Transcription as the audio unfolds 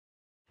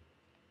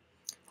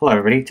Hello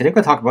everybody, today we're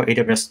going to talk about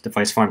AWS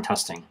Device Farm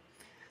testing.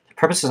 The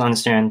purpose is to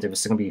understand if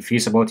it's going to be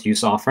feasible to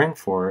use the offering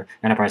for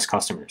enterprise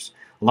customers.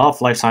 A lot of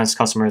life science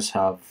customers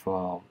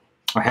are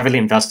heavily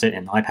invested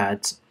in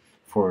iPads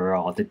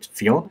for the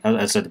field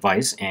as a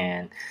device,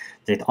 and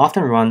they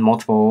often run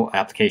multiple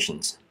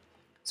applications.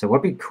 So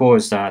what would be cool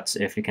is that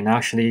if you can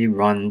actually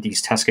run these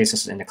test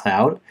cases in the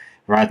cloud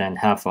rather than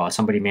have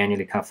somebody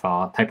manually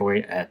type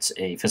away at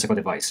a physical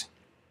device.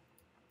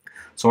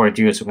 So what I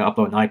do is we're going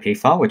to upload an IPA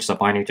file, which is a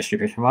binary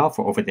distribution file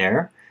for over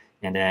there,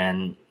 and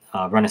then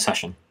run a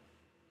session.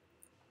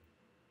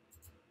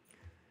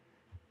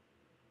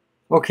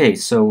 Okay,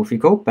 so if we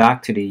go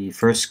back to the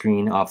first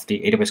screen of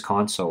the AWS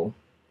console,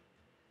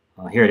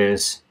 here it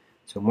is.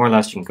 So more or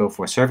less you can go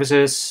for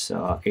services,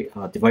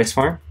 device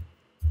farm.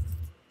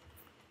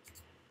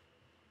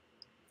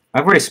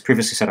 I've already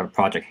previously set up a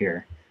project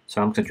here,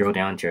 so I'm going to drill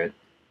down to it.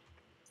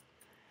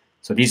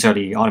 So these are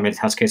the automated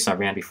test cases I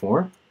ran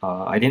before.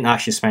 I didn't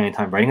actually spend any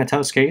time writing a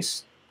test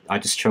case. I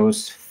just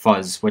chose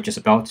fuzz, which is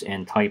a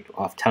built-in type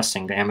of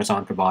testing that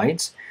Amazon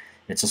provides.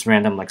 It's just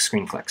random like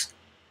screen clicks.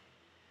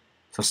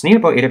 So what's neat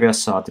about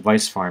AWS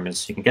Device Farm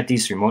is you can get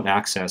these remote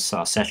access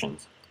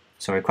sessions.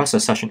 So I requested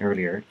a session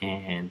earlier,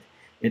 and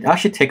it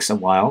actually takes a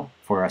while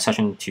for a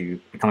session to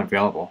become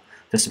available.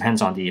 This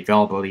depends on the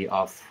availability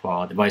of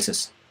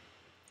devices.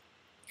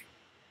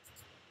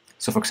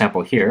 So for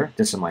example here,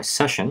 this is my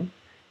session.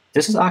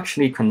 This is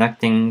actually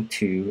connecting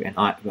to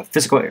a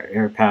physical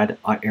AirPad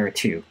Air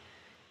 2,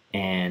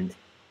 and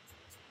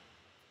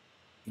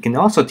you can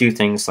also do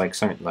things like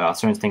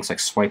certain things like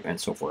swipe and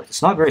so forth.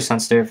 It's not very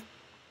sensitive,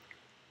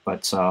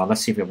 but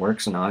let's see if it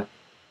works or not.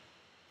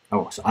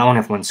 Oh, so I only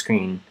have one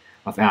screen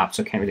of apps,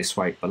 so I can't really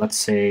swipe. But let's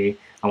say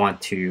I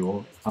want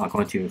to go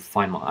into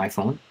Find My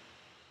iPhone.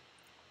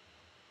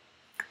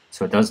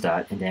 So it does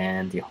that, and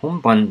then the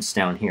home button's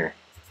down here.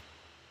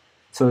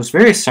 So it's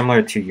very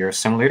similar to your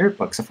simulator,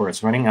 but except for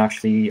it's running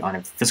actually on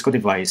a physical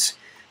device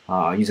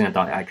using a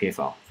 .ipa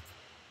file.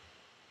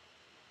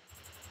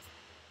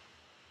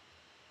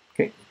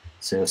 Okay,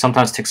 so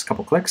sometimes it takes a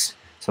couple clicks.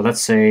 So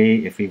let's say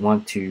if we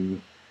want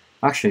to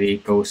actually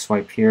go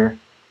swipe here,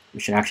 we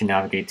should actually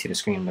navigate to the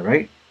screen on the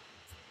right.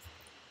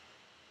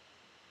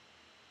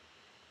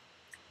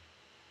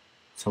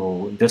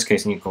 So in this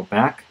case, I need to go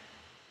back.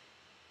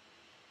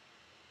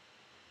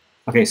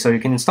 Okay, so you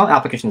can install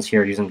applications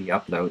here using the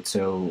upload.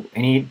 So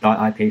any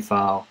 .ipa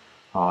file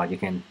you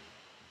can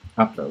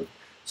upload.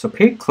 So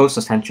pay close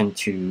attention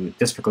to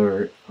this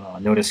particular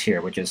notice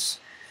here, which is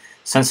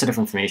sensitive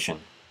information.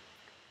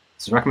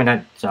 It's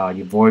recommended that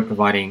you avoid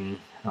providing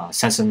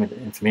sensitive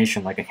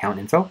information like account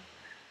info.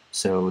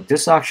 So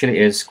this actually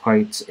is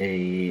quite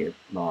a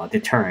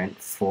deterrent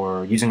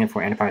for using it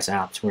for enterprise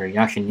apps where you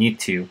actually need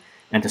to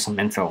enter some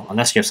info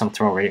unless you have some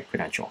throwaway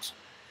credentials.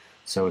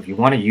 So if you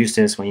want to use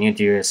this, what you need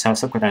to do is set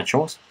some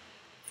credentials,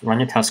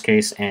 run your test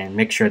case, and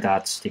make sure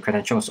that the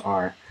credentials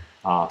are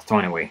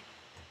thrown away.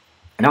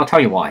 And I'll tell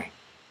you why.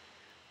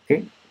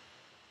 Okay.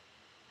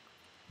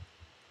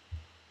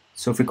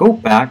 So if we go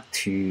back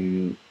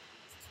to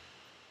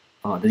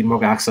the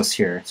remote access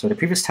here, so the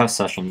previous test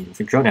session, if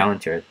you drill down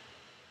into it,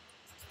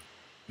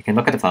 you can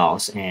look at the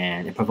files,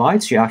 and it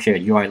provides you actually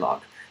a UI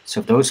log. So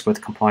if those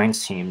with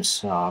compliance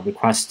teams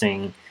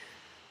requesting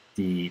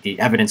the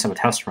evidence of a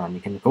test run,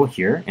 you can go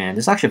here, and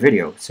there's actually a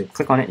video. So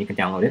click on it, and you can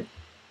download it.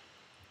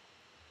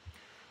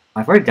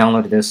 I've already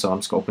downloaded this, so I'm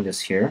just going to open this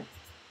here.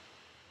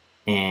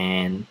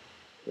 And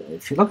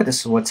if you look at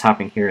this, what's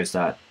happening here is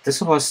that this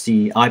was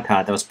the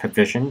iPad that was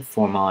provisioned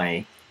for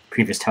my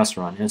previous test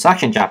run, and it's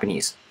actually in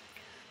Japanese.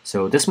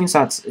 So this means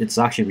that it's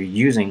actually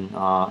reusing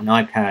an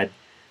iPad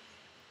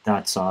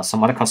that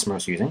some other customer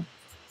is using.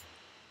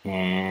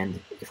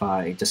 And if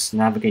I just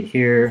navigate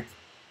here,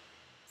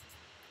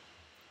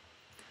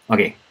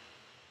 okay,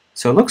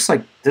 so it looks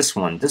like this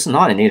is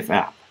not a native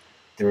app.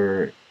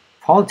 They're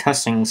probably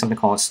testing something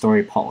called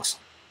Story Pulse.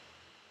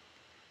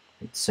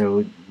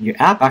 So your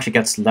app actually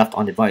gets left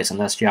on device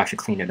unless you actually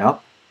clean it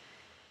up.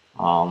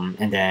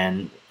 And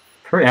then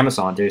per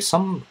Amazon, there's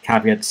some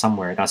caveat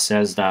somewhere that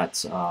says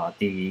that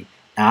the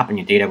app and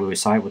your data will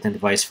reside within the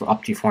device for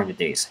up to 400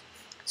 days.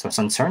 So it's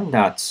uncertain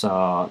that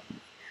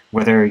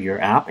whether your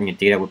app and your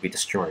data will be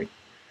destroyed.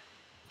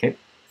 Okay.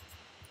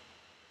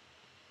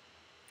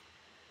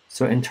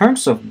 So in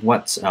terms of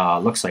what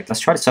looks like, let's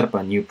try to set up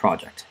a new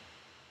project.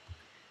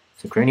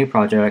 So create a new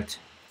project.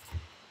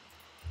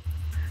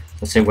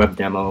 Let's say web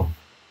demo.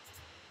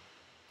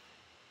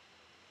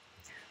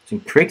 So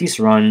you create these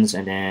runs,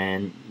 and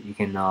then you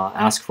can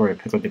ask for a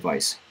particular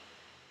device.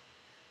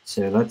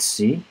 So let's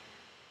see.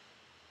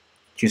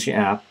 Choose your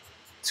app.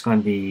 It's going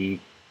to be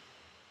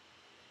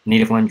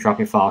native one. Drop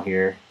your file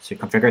here. So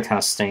configure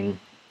testing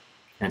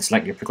and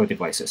select your particular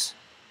devices.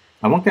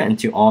 I won't get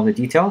into all the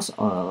details.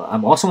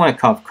 I also want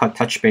to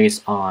touch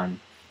base on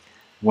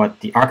what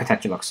the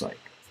architecture looks like.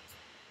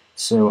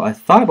 So I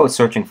thought about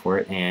searching for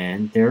it,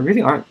 and there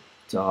really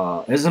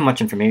isn't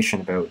much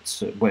information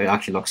about what it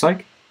actually looks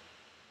like.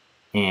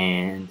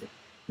 And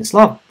there's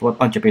a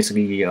bunch of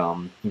basically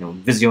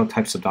Visio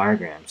types of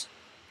diagrams.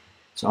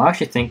 So I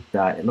actually think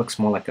that it looks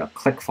more like a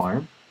click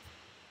farm.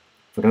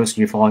 For those of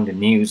you following the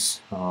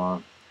news,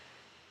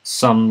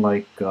 some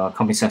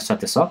companies have set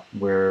this up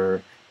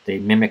where they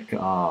mimic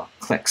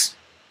clicks,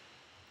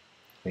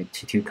 right,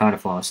 to kind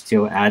of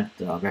steal ad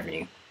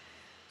revenue.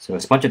 So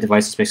it's a bunch of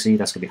devices basically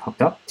that's going to be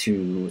hooked up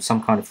to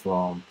some kind of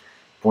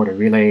border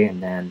relay,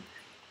 and then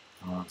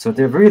so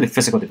they're really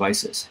physical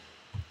devices.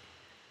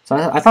 So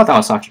I thought that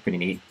was actually pretty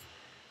neat.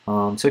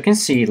 So you can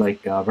see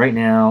right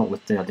now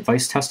with the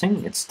device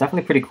testing, it's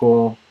definitely pretty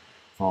cool.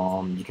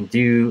 You can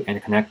do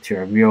and connect to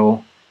a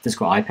real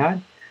physical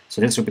iPad.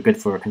 So this would be good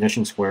for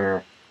conditions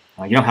where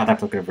you don't have that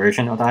particular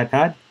version of the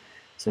iPad.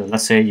 So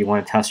let's say you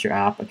want to test your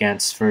app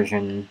against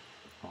version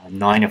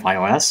 9 of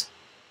iOS,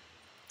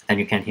 then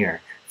you can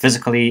here.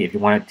 Physically, if you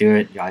want to do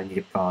it, you either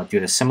need to do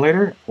the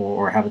simulator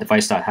or have a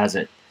device that has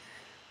it,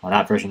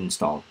 that version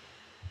installed.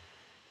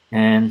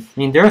 And I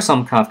mean, there are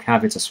some kind of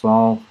caveats as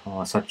well,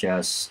 such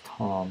as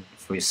for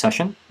your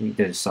session,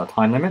 there's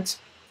time limits.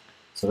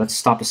 So let's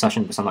stop the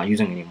session because I'm not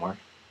using it anymore.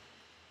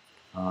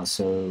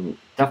 So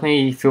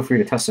definitely feel free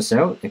to test this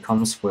out. It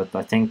comes with,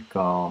 I think,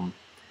 about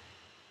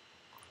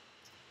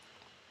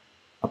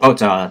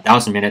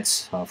 1,000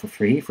 minutes for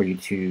free for you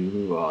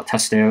to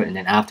test it out, and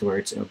then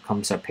afterwards it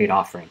comes a paid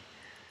offering.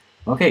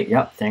 Okay,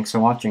 yeah, thanks for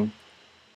watching.